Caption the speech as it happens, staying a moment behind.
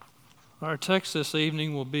Our text this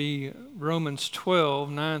evening will be Romans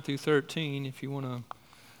 12, 9 through 13. If you want to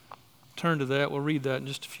turn to that, we'll read that in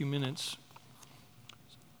just a few minutes.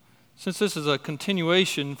 Since this is a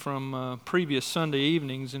continuation from previous Sunday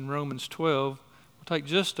evenings in Romans 12, we'll take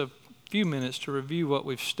just a few minutes to review what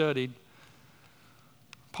we've studied.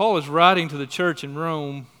 Paul is writing to the church in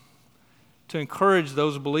Rome to encourage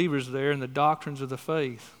those believers there in the doctrines of the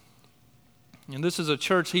faith. And this is a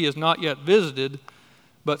church he has not yet visited,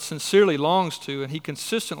 but sincerely longs to, and he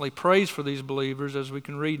consistently prays for these believers, as we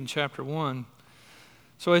can read in chapter 1.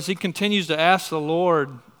 So as he continues to ask the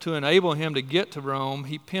Lord to enable him to get to Rome,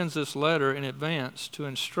 he pens this letter in advance to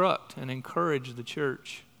instruct and encourage the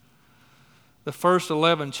church. The first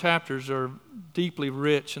 11 chapters are deeply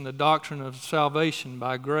rich in the doctrine of salvation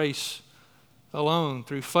by grace alone,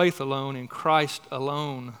 through faith alone, in Christ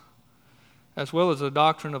alone, as well as the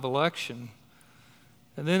doctrine of election.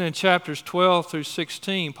 And then in chapters 12 through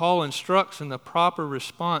 16, Paul instructs in the proper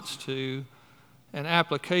response to and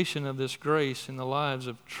application of this grace in the lives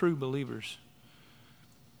of true believers.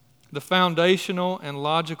 The foundational and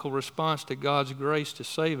logical response to God's grace to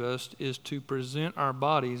save us is to present our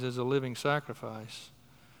bodies as a living sacrifice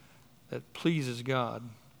that pleases God.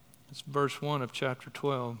 It's verse 1 of chapter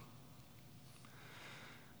 12.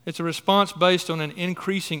 It's a response based on an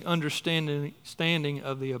increasing understanding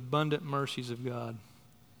of the abundant mercies of God.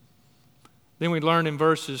 Then we learned in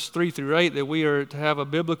verses 3 through 8 that we are to have a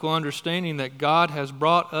biblical understanding that God has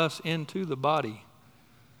brought us into the body,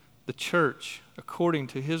 the church, according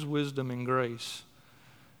to His wisdom and grace.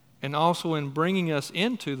 And also in bringing us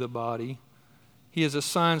into the body, He has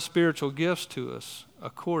assigned spiritual gifts to us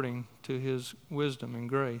according to His wisdom and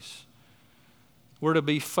grace. We're to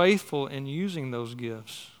be faithful in using those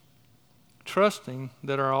gifts, trusting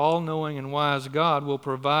that our all-knowing and wise God will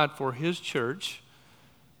provide for His church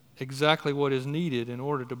exactly what is needed in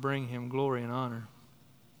order to bring Him glory and honor.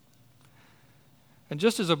 And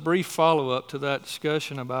just as a brief follow-up to that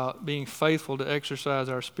discussion about being faithful to exercise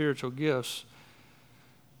our spiritual gifts,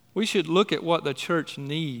 we should look at what the church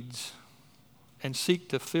needs and seek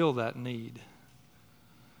to fill that need.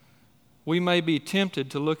 We may be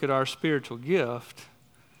tempted to look at our spiritual gift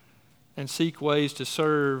and seek ways to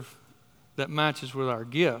serve that matches with our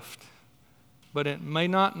gift, but it may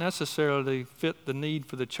not necessarily fit the need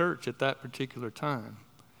for the church at that particular time.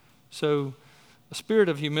 So a spirit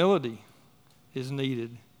of humility is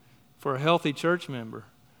needed for a healthy church member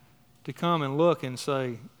to come and look and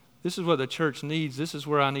say, this is what the church needs, this is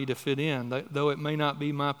where I need to fit in, though it may not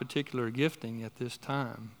be my particular gifting at this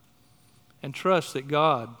time. And trust that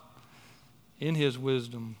God, in His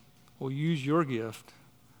wisdom, will use your gift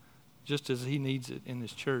just as He needs it in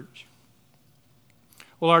this church.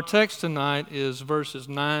 Well, our text tonight is verses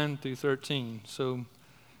 9 through 13, so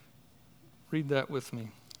read that with me.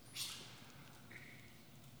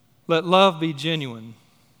 Let love be genuine.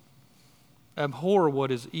 Abhor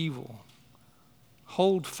what is evil.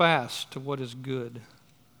 Hold fast to what is good.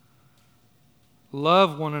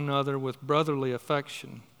 Love one another with brotherly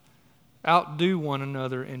affection. Outdo one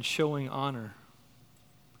another in showing honor.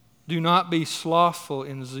 Do not be slothful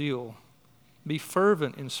in zeal. Be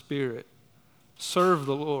fervent in spirit. Serve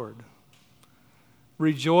the Lord.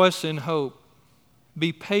 Rejoice in hope.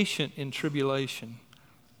 Be patient in tribulation.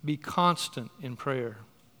 Be constant in prayer.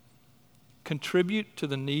 Contribute to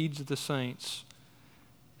the needs of the saints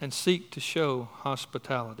and seek to show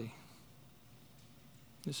hospitality.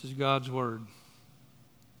 This is God's word.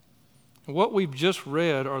 What we've just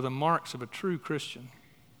read are the marks of a true Christian.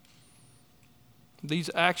 These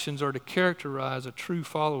actions are to characterize a true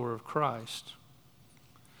follower of Christ.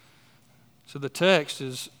 So the text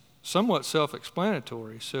is somewhat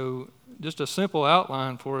self-explanatory. So just a simple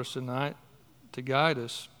outline for us tonight to guide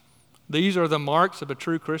us. These are the marks of a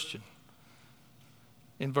true Christian.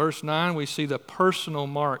 In verse 9, we see the personal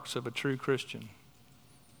marks of a true Christian.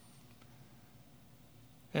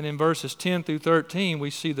 And in verses 10 through 13, we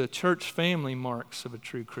see the church family marks of a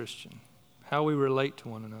true Christian, how we relate to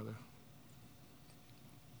one another.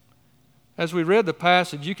 As we read the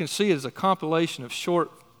passage, you can see it as a compilation of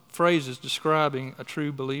short phrases describing a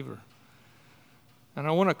true believer. And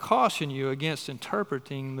I want to caution you against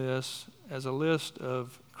interpreting this as a list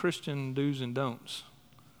of Christian do's and don'ts.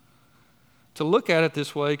 To look at it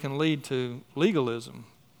this way can lead to legalism,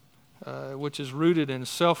 which is rooted in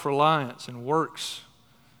self-reliance and works,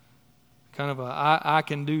 kind of a I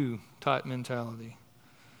can do type mentality.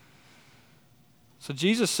 So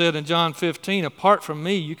Jesus said in John 15, apart from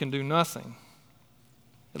me, you can do nothing.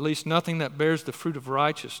 At least nothing that bears the fruit of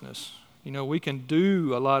righteousness. You know, we can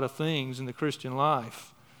do a lot of things in the Christian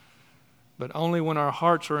life, But only when our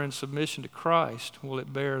hearts are in submission to Christ will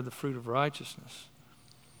it bear the fruit of righteousness.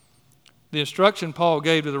 The instruction Paul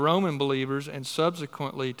gave to the Roman believers and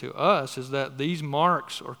subsequently to us is that these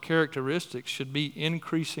marks or characteristics should be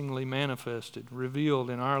increasingly manifested, revealed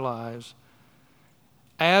in our lives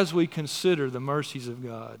as we consider the mercies of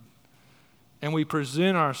God and we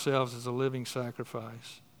present ourselves as a living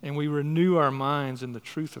sacrifice and we renew our minds in the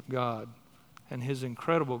truth of God and His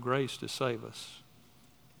incredible grace to save us.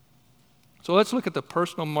 So let's look at the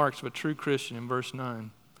personal marks of a true Christian in verse 9.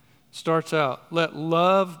 It starts out, let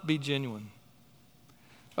love be genuine.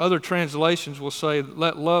 Other translations will say,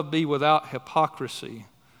 let love be without hypocrisy,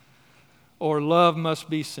 or love must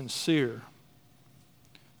be sincere.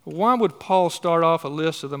 Why would Paul start off a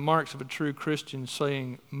list of the marks of a true Christian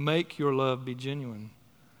saying, make your love be genuine,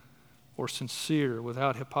 or sincere,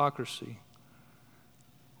 without hypocrisy?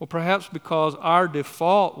 Well, perhaps because our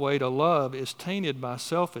default way to love is tainted by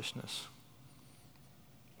selfishness.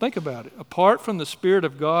 Think about it. Apart from the Spirit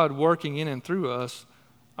of God working in and through us,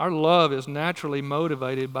 our love is naturally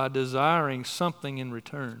motivated by desiring something in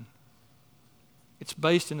return. It's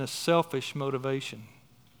based in a selfish motivation.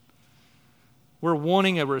 We're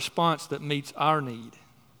wanting a response that meets our need.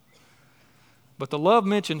 But the love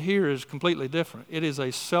mentioned here is completely different. It is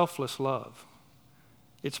a selfless love.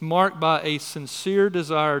 It's marked by a sincere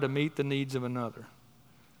desire to meet the needs of another.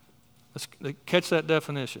 Let's catch that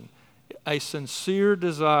definition. A sincere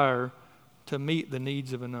desire to meet the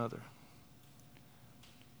needs of another.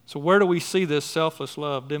 So where do we see this selfless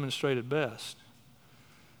love demonstrated best?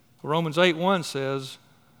 Romans 8:1 says,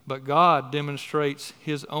 but God demonstrates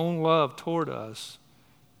His own love toward us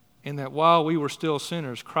in that while we were still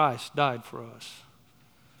sinners, Christ died for us.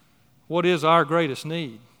 What is our greatest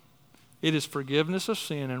need? It is forgiveness of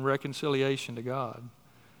sin and reconciliation to God.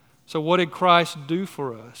 So what did Christ do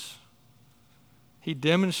for us? He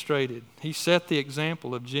demonstrated, He set the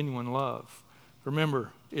example of genuine love.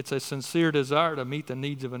 Remember, it's a sincere desire to meet the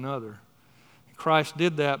needs of another. Christ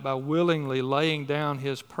did that by willingly laying down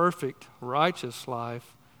His perfect, righteous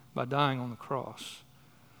life by dying on the cross.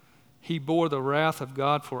 He bore the wrath of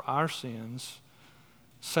God for our sins,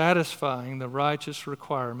 satisfying the righteous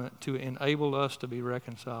requirement to enable us to be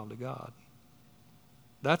reconciled to God.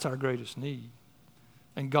 That's our greatest need.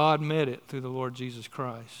 And God met it through the Lord Jesus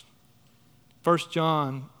Christ. 1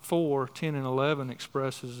 John 4:10 and 11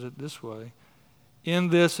 expresses it this way. In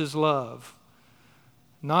this is love,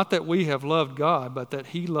 not that we have loved God, but that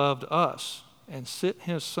He loved us and sent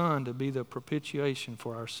His Son to be the propitiation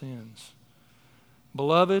for our sins.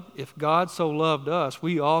 Beloved, if God so loved us,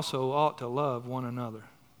 we also ought to love one another.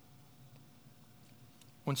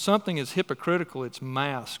 When something is hypocritical, it's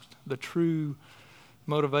masked. The true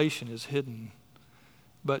motivation is hidden.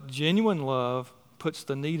 But genuine love puts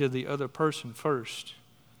the need of the other person first.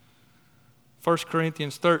 1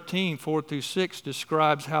 Corinthians 13:4-6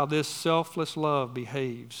 describes how this selfless love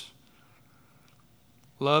behaves.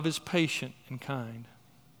 Love is patient and kind.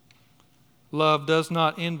 Love does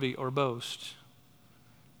not envy or boast.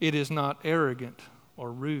 It is not arrogant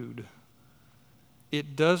or rude.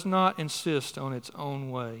 It does not insist on its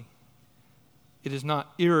own way. It is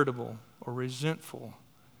not irritable or resentful.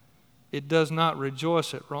 It does not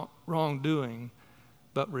rejoice at wrongdoing,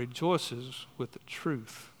 but rejoices with the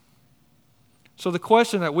truth. So the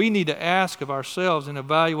question that we need to ask of ourselves in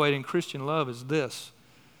evaluating Christian love is this.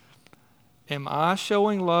 Am I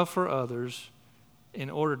showing love for others in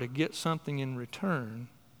order to get something in return,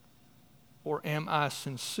 or am I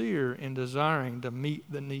sincere in desiring to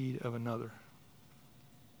meet the need of another?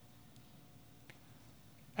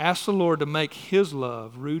 Ask the Lord to make His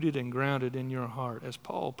love rooted and grounded in your heart, as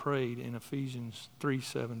Paul prayed in Ephesians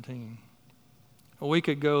 3:17. We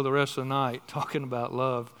could go the rest of the night talking about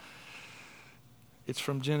love. It's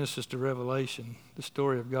from Genesis to Revelation, the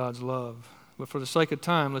story of God's love. But for the sake of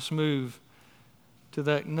time, let's move to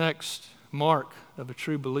that next mark of a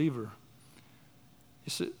true believer.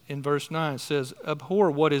 In verse 9 it says,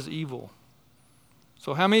 abhor what is evil.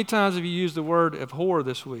 So how many times have you used the word abhor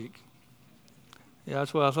this week? Yeah,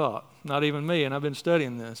 that's what I thought. Not even me, and I've been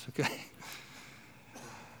studying this, okay?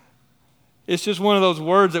 It's just one of those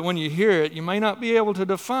words that when you hear it, you may not be able to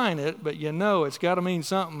define it, but you know it's got to mean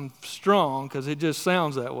something strong because it just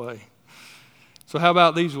sounds that way. So how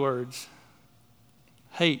about these words?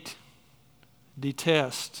 Hate,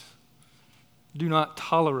 detest, do not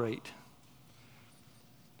tolerate.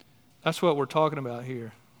 That's what we're talking about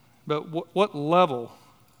here. But what level?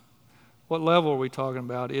 What level are we talking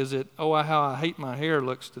about? Is it, how I hate my hair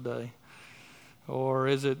looks today? Or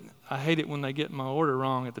is it, I hate it when they get my order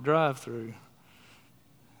wrong at the drive-thru?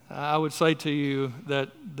 I would say to you that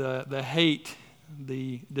the hate,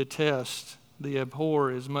 the detest, the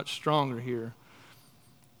abhor is much stronger here.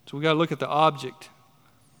 So we got to look at the object.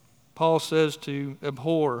 Paul says to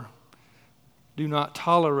abhor, do not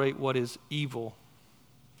tolerate what is evil.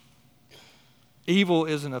 Evil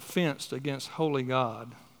is an offense against holy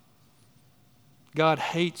God. God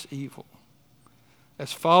hates evil.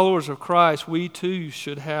 As followers of Christ, we too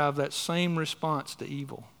should have that same response to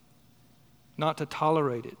evil, not to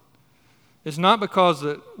tolerate it. It's not because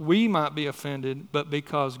that we might be offended, but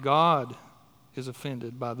because God is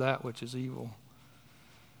offended by that which is evil.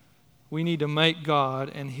 We need to make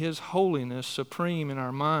God and His holiness supreme in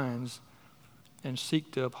our minds and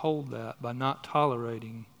seek to uphold that by not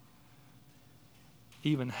tolerating,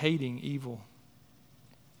 even hating evil.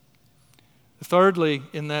 Thirdly,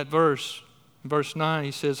 in that verse 9,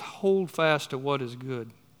 he says, hold fast to what is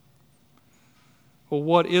good. Well,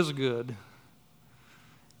 what is good?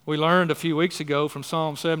 We learned a few weeks ago from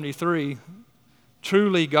Psalm 73,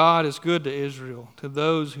 truly God is good to Israel, to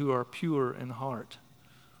those who are pure in heart.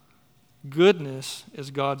 Goodness is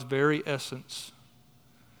God's very essence.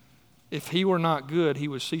 If He were not good, He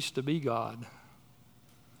would cease to be God.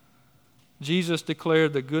 Jesus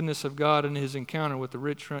declared the goodness of God in His encounter with the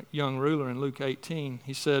rich young ruler in Luke 18.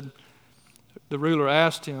 He said, the ruler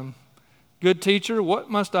asked Him, good teacher, what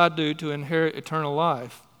must I do to inherit eternal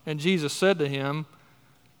life? And Jesus said to him,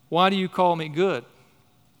 why do you call me good?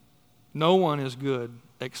 No one is good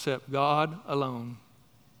except God alone.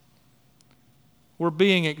 We're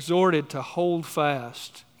being exhorted to hold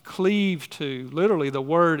fast, cleave to. Literally, the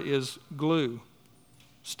word is glue,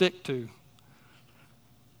 stick to.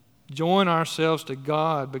 Join ourselves to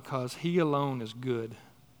God because He alone is good.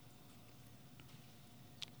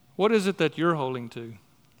 What is it that you're holding to?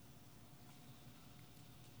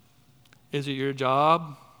 Is it your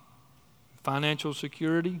job? Financial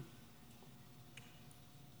security?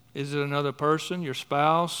 Is it another person, your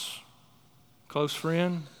spouse, close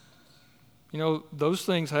friend? You know, those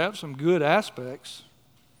things have some good aspects,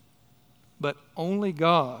 but only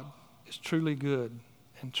God is truly good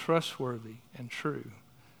and trustworthy and true.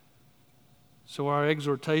 So our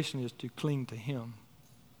exhortation is to cling to Him.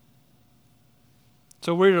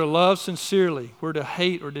 So we're to love sincerely, we're to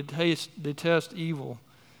hate or detest evil,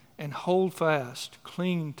 and hold fast,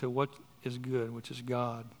 cling to what is good, which is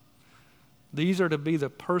God. These are to be the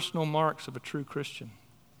personal marks of a true Christian.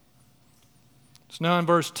 So now in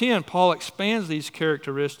verse 10, Paul expands these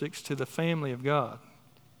characteristics to the family of God.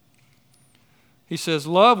 He says,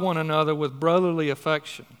 love one another with brotherly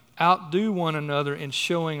affection. Outdo one another in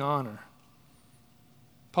showing honor.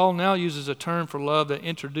 Paul now uses a term for love that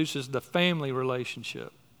introduces the family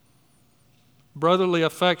relationship. Brotherly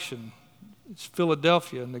affection, it's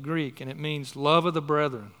Philadelphia in the Greek, and it means love of the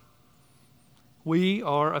brethren. We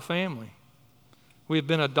are a family. We have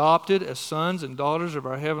been adopted as sons and daughters of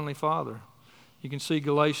our Heavenly Father. You can see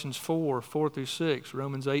Galatians 4:4-6,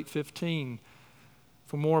 Romans 8:15,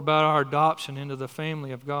 for more about our adoption into the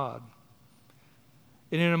family of God.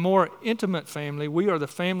 And in a more intimate family, we are the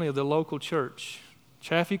family of the local church,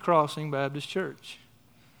 Chaffee Crossing Baptist Church.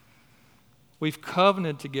 We've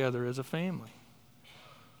covenanted together as a family.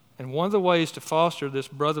 And one of the ways to foster this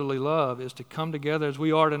brotherly love is to come together as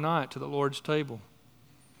we are tonight to the Lord's table.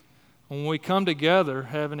 When we come together,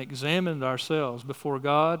 having examined ourselves before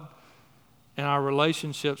God and our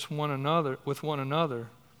relationships with one another,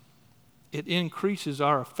 it increases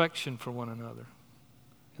our affection for one another.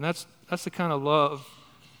 And that's the kind of love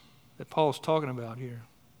that Paul's talking about here.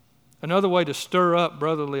 Another way to stir up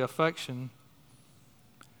brotherly affection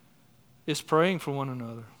is praying for one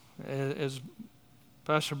another. As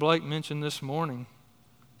Pastor Blake mentioned this morning,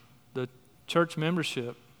 the church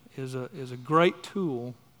membership is a great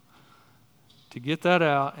tool to get that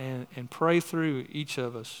out and pray through each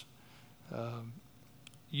of us.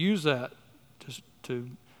 Use that to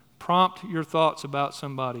prompt your thoughts about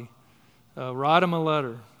somebody. Write them a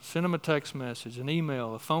letter, send them a text message, an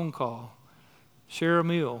email, a phone call, share a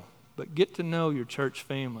meal, but get to know your church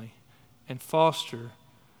family and foster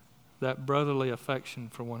that brotherly affection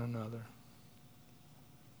for one another.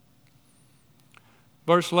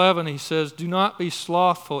 Verse 11, he says, do not be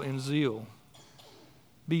slothful in zeal.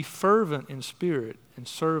 Be fervent in spirit and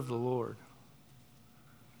serve the Lord.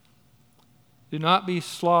 Do not be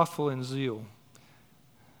slothful in zeal.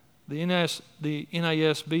 The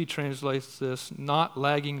NASB translates this, not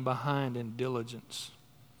lagging behind in diligence.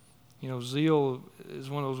 You know, zeal is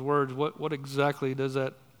one of those words. What exactly does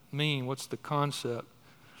that mean? What's the concept?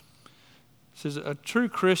 It says a true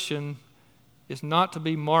Christian is not to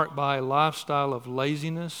be marked by a lifestyle of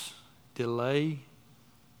laziness, delay,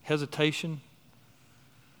 hesitation,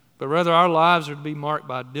 but rather our lives are to be marked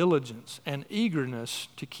by diligence and eagerness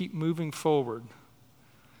to keep moving forward.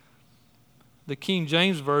 The King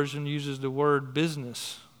James Version uses the word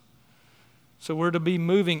business. So we're to be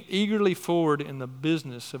moving eagerly forward in the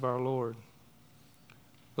business of our Lord.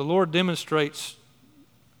 The Lord demonstrates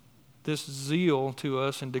this zeal to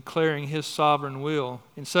us in declaring His sovereign will.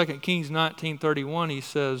 In 2 Kings 19:31, He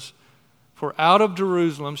says, "For out of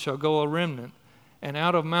Jerusalem shall go a remnant, and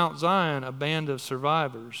out of Mount Zion a band of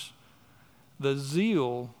survivors. The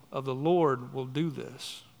zeal of the Lord will do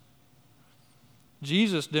this."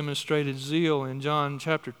 Jesus demonstrated zeal in John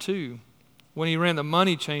chapter 2 when He ran the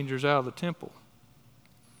money changers out of the temple.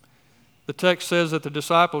 The text says that the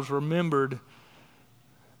disciples remembered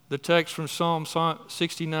the text from Psalm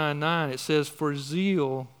 69:9. It says, "For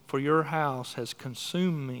zeal for your house has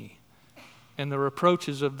consumed me, and the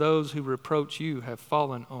reproaches of those who reproach you have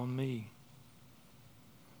fallen on me."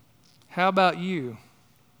 How about you?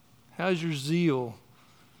 How's your zeal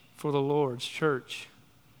for the Lord's church?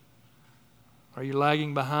 Are you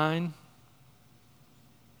lagging behind?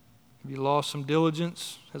 Have you lost some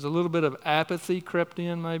diligence? Has a little bit of apathy crept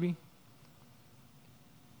in maybe?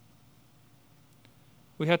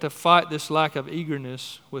 We have to fight this lack of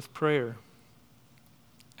eagerness with prayer.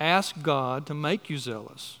 Ask God to make you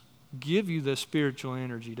zealous, give you the spiritual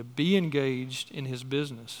energy to be engaged in His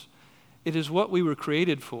business. It is what we were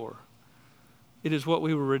created for. It is what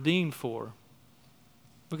we were redeemed for.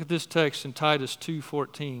 Look at this text in Titus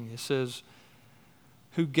 2:14. It says,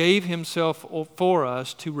 "Who gave Himself for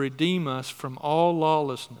us to redeem us from all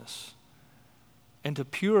lawlessness, and to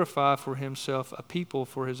purify for Himself a people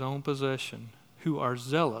for His own possession, who are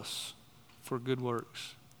zealous for good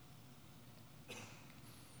works."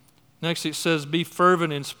 Next it says, "Be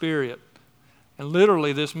fervent in spirit." And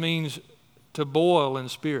literally this means to boil in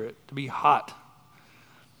spirit, to be hot.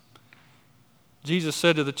 Jesus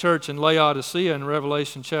said to the church in Laodicea in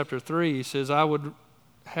Revelation chapter 3, He says, "I would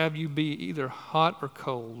have you be either hot or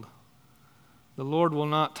cold. The Lord will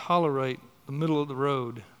not tolerate the middle of the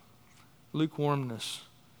road, lukewarmness."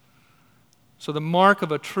 So the mark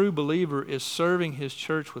of a true believer is serving his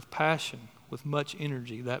church with passion, with much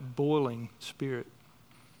energy, that boiling spirit.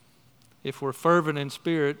 If we're fervent in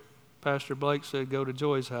spirit, Pastor Blake said, go to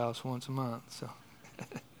Joy's house once a month. So,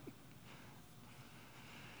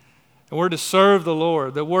 and we're to serve the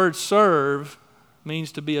Lord. The word serve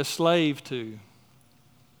means to be a slave to.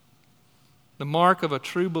 The mark of a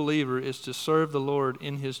true believer is to serve the Lord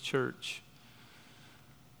in His church.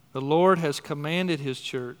 The Lord has commanded His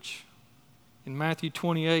church in Matthew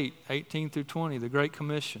 28:18-20, the Great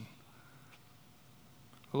Commission.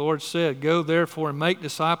 The Lord said, "Go therefore and make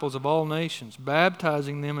disciples of all nations,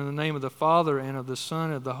 baptizing them in the name of the Father and of the Son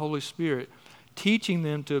and of the Holy Spirit, teaching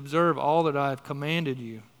them to observe all that I have commanded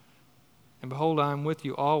you. And behold, I am with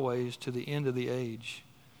you always to the end of the age."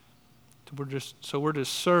 So we're to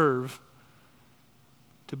serve,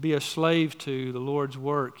 to be a slave to the Lord's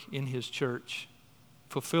work in His church,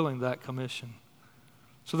 fulfilling that commission.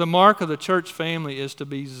 So the mark of the church family is to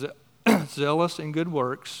be zealous in good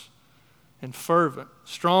works and fervent,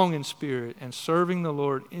 strong in spirit, and serving the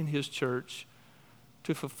Lord in His church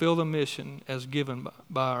to fulfill the mission as given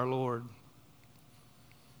by our Lord.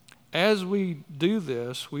 As we do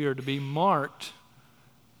this, we are to be marked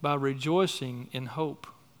by rejoicing in hope.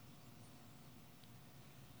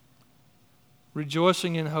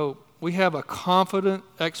 Rejoicing in hope. We have a confident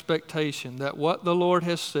expectation that what the Lord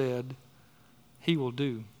has said, He will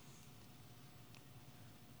do.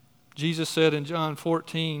 Jesus said in John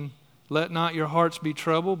 14, "Let not your hearts be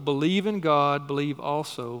troubled. Believe in God, believe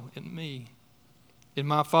also in me. In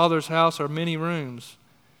my Father's house are many rooms.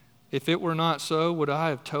 If it were not so, would I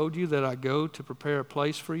have told you that I go to prepare a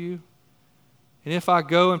place for you? And if I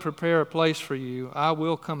go and prepare a place for you, I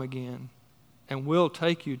will come again and will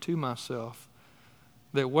take you to myself,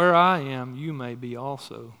 that where I am, you may be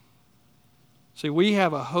also." See, we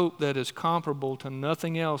have a hope that is comparable to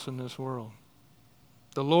nothing else in this world.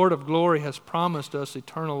 The Lord of glory has promised us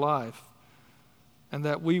eternal life, and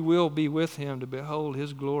that we will be with Him to behold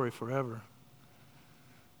His glory forever.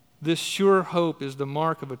 This sure hope is the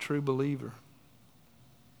mark of a true believer.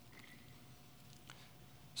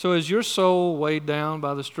 So is your soul weighed down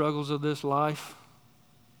by the struggles of this life?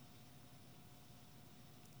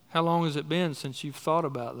 How long has it been since you've thought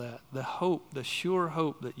about that? The hope, the sure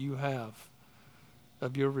hope that you have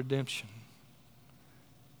of your redemption.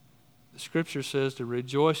 The Scripture says to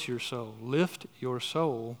rejoice your soul, lift your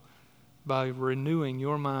soul by renewing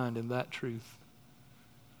your mind in that truth.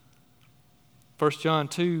 1 John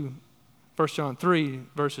 3,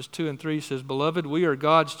 verses 2 and 3 says, "Beloved, we are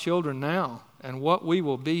God's children now, and what we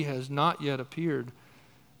will be has not yet appeared.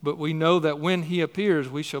 But we know that when he appears,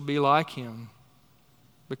 we shall be like him,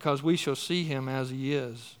 because we shall see him as he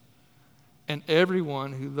is. And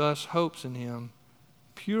everyone who thus hopes in him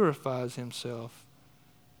purifies himself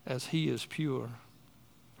as he is pure.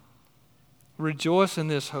 Rejoice in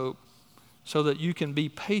this hope so that you can be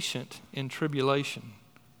patient in tribulation.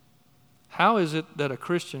 How is it that a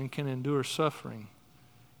Christian can endure suffering,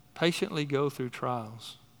 patiently go through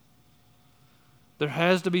trials? There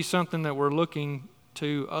has to be something that we're looking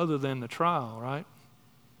to other than the trial, right?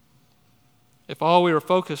 If all we are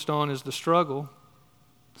focused on is the struggle,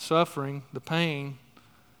 the suffering, the pain,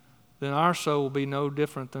 then our soul will be no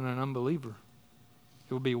different than an unbeliever.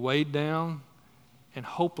 It will be weighed down and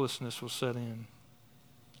hopelessness will set in.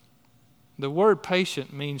 The word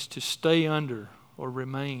patient means to stay under or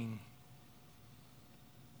remain.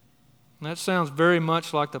 And that sounds very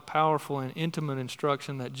much like the powerful and intimate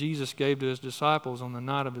instruction that Jesus gave to his disciples on the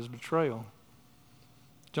night of his betrayal.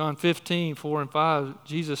 John 15, 4 and 5,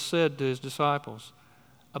 Jesus said to his disciples,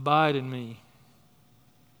 "Abide in me,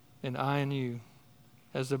 and I in you.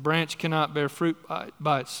 As the branch cannot bear fruit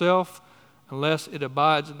by itself unless it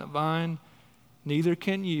abides in the vine, neither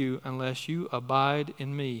can you unless you abide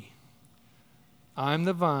in me. I am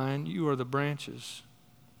the vine, you are the branches.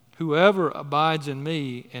 Whoever abides in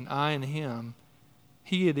me and I in him,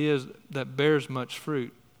 he it is that bears much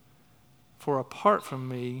fruit. For apart from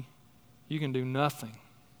me, you can do nothing."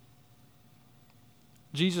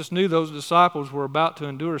 Jesus knew those disciples were about to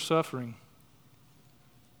endure suffering,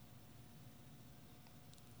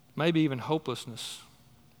 maybe even hopelessness.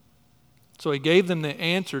 So he gave them the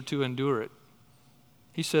answer to endure it.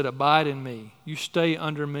 He said, "Abide in me. You stay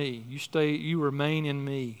under me. You remain in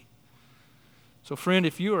me." So friend,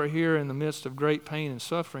 if you are here in the midst of great pain and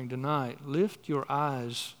suffering tonight, lift your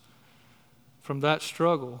eyes from that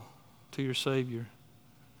struggle to your Savior.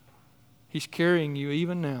 He's carrying you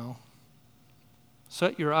even now.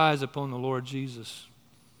 Set your eyes upon the Lord Jesus.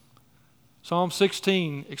 Psalm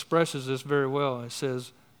 16 expresses this very well. It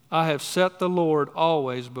says, "I have set the Lord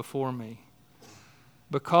always before me.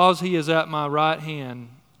 Because he is at my right hand,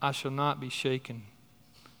 I shall not be shaken.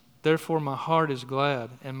 Therefore my heart is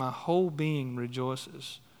glad, and my whole being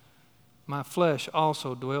rejoices. My flesh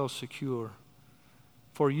also dwells secure.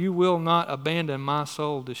 For you will not abandon my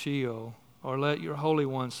soul to Sheol, or let your Holy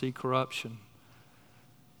One see corruption.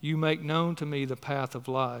 You make known to me the path of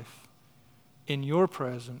life. In your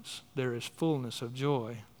presence there is fullness of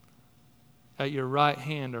joy. At your right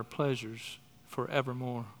hand are pleasures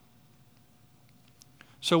forevermore."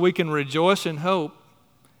 So we can rejoice in hope,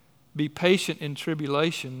 be patient in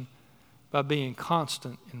tribulation by being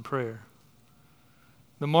constant in prayer.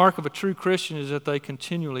 The mark of a true Christian is that they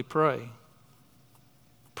continually pray.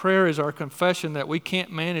 Prayer is our confession that we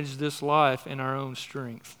can't manage this life in our own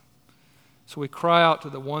strength. So we cry out to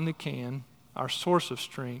the one that can, our source of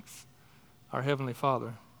strength, our Heavenly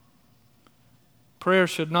Father. Prayer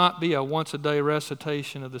should not be a once-a-day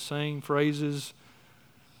recitation of the same phrases,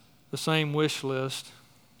 the same wish list.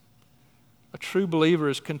 A true believer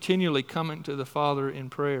is continually coming to the Father in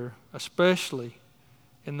prayer, especially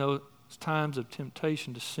in those times of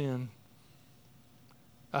temptation to sin.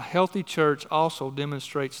 A healthy church also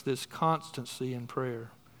demonstrates this constancy in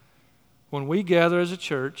prayer. When we gather as a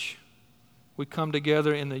church, we come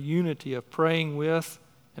together in the unity of praying with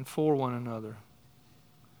and for one another.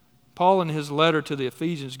 Paul, in his letter to the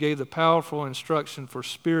Ephesians, gave the powerful instruction for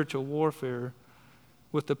spiritual warfare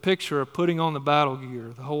with the picture of putting on the battle gear,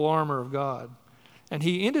 the whole armor of God. And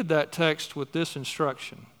he ended that text with this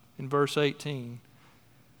instruction in verse 18,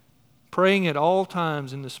 "Praying at all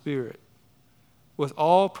times in the Spirit, with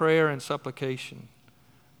all prayer and supplication.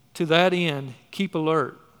 To that end, keep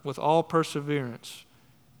alert with all perseverance,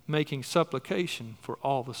 making supplication for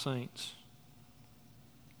all the saints."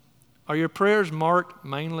 Are your prayers marked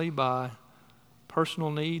mainly by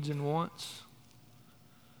personal needs and wants?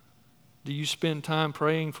 Do you spend time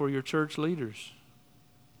praying for your church leaders,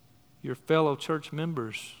 your fellow church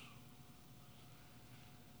members?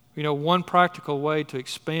 You know, one practical way to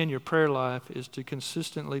expand your prayer life is to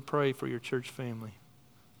consistently pray for your church family.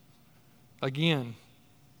 Again,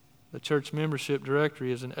 the church membership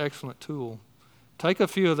directory is an excellent tool. Take a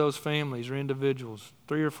few of those families or individuals,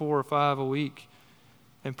 3 or 4 or 5 a week,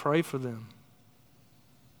 and pray for them.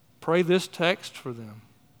 Pray this text for them,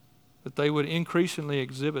 that they would increasingly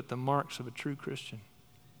exhibit the marks of a true Christian.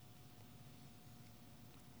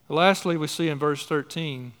 Lastly, we see in verse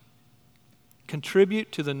 13,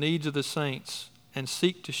 "Contribute to the needs of the saints and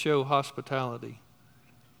seek to show hospitality."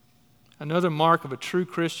 Another mark of a true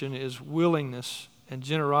Christian is willingness and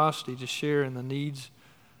generosity to share in the needs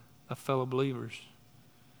of fellow believers.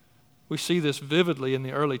 We see this vividly in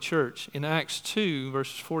the early church. In Acts 2,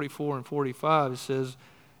 verses 44 and 45, it says,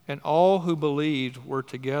 "And all who believed were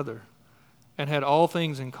together and had all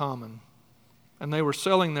things in common. And they were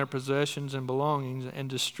selling their possessions and belongings and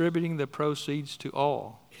distributing the proceeds to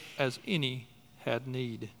all, as any had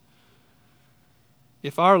need."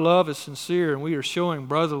 If our love is sincere and we are showing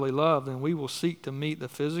brotherly love, then we will seek to meet the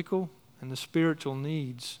physical and the spiritual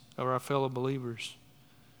needs of our fellow believers.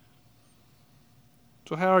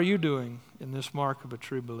 So how are you doing in this mark of a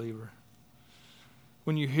true believer?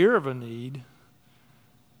 When you hear of a need,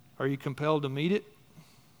 are you compelled to meet it?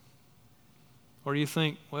 Or do you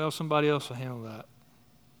think, well, somebody else will handle that?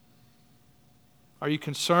 Are you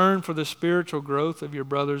concerned for the spiritual growth of your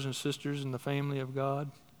brothers and sisters in the family of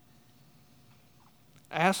God?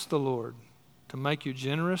 Ask the Lord to make you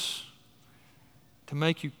generous, to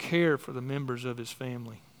make you care for the members of His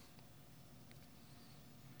family.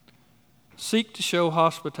 Seek to show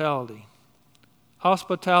hospitality.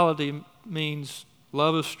 Hospitality means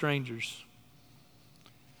love of strangers.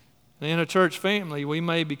 In a church family, we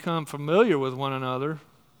may become familiar with one another.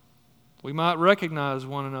 We might recognize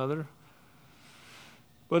one another.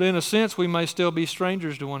 But in a sense, we may still be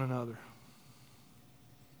strangers to one another.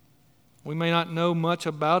 We may not know much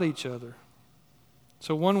about each other.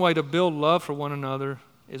 So one way to build love for one another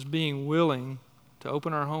is being willing to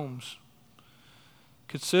open our homes.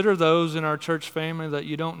 Consider those in our church family that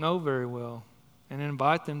you don't know very well and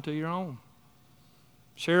invite them to your home.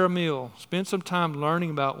 Share a meal. Spend some time learning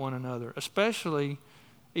about one another, especially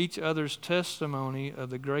each other's testimony of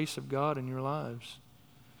the grace of God in your lives.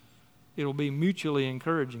 It'll be mutually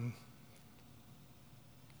encouraging.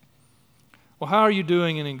 Well, how are you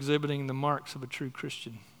doing in exhibiting the marks of a true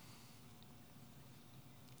Christian?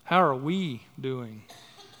 How are we doing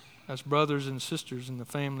as brothers and sisters in the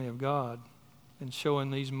family of God in showing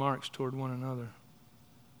these marks toward one another?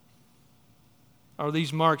 Are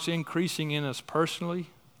these marks increasing in us personally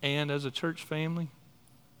and as a church family?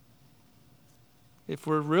 If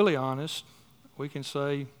we're really honest, we can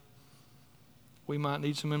say we might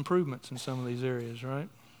need some improvements in some of these areas, right?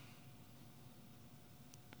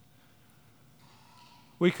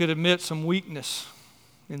 We could admit some weakness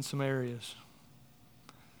in some areas.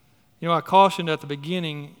 You know, I cautioned at the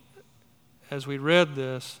beginning as we read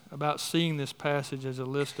this about seeing this passage as a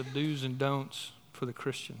list of do's and don'ts for the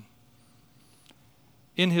Christian.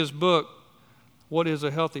 In his book, What is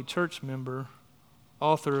a Healthy Church Member,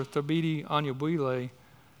 author Thabiti Anyabwile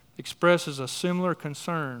expresses a similar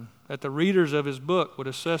concern that the readers of his book would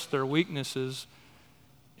assess their weaknesses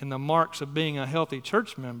in the marks of being a healthy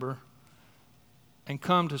church member and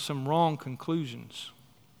come to some wrong conclusions.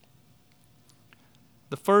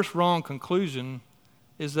 The first wrong conclusion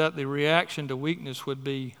is that the reaction to weakness would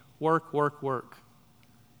be work, work, work,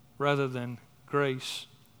 rather than grace,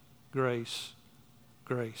 grace,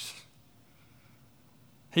 grace.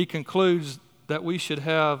 He concludes that we should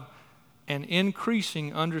have an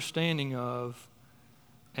increasing understanding of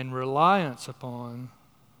and reliance upon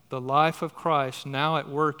the life of Christ now at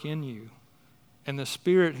work in you and the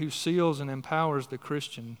Spirit who seals and empowers the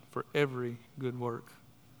Christian for every good work.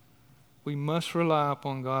 We must rely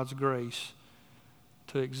upon God's grace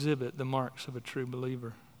to exhibit the marks of a true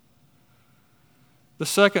believer. The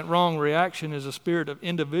second wrong reaction is a spirit of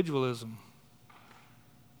individualism.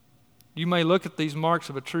 You may look at these marks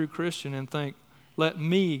of a true Christian and think, let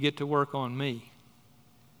me get to work on me.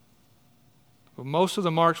 Well, most of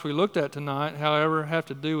the marks we looked at tonight, however, have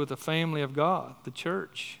to do with the family of God, the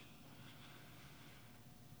church.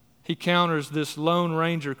 He counters this Lone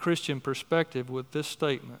Ranger Christian perspective with this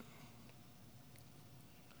statement: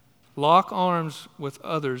 lock arms with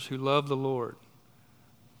others who love the Lord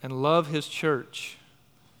and love His church,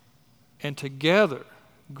 and together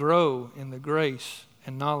grow in the grace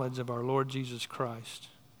and knowledge of our Lord Jesus Christ.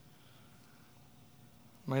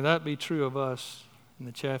 May that be true of us in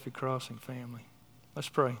the Chaffee Crossing family. Let's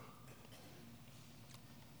pray.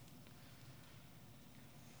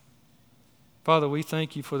 Father, we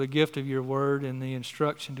thank you for the gift of your word and the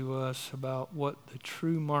instruction to us about what the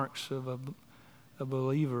true marks of a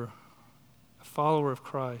believer, a follower of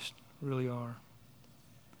Christ, really are.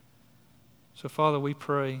 So, Father, we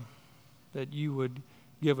pray that you would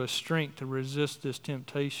give us strength to resist this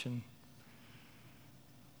temptation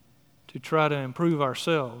to try to improve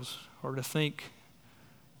ourselves or to think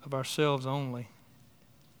of ourselves only.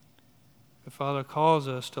 But Father, cause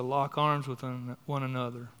us to lock arms with one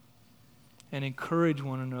another and encourage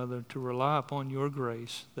one another to rely upon your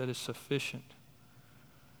grace that is sufficient.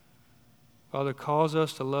 Father, cause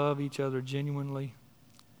us to love each other genuinely.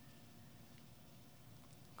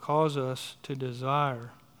 Cause us to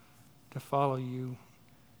desire to follow you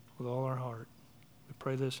with all our heart. We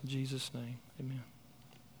pray this in Jesus' name. Amen.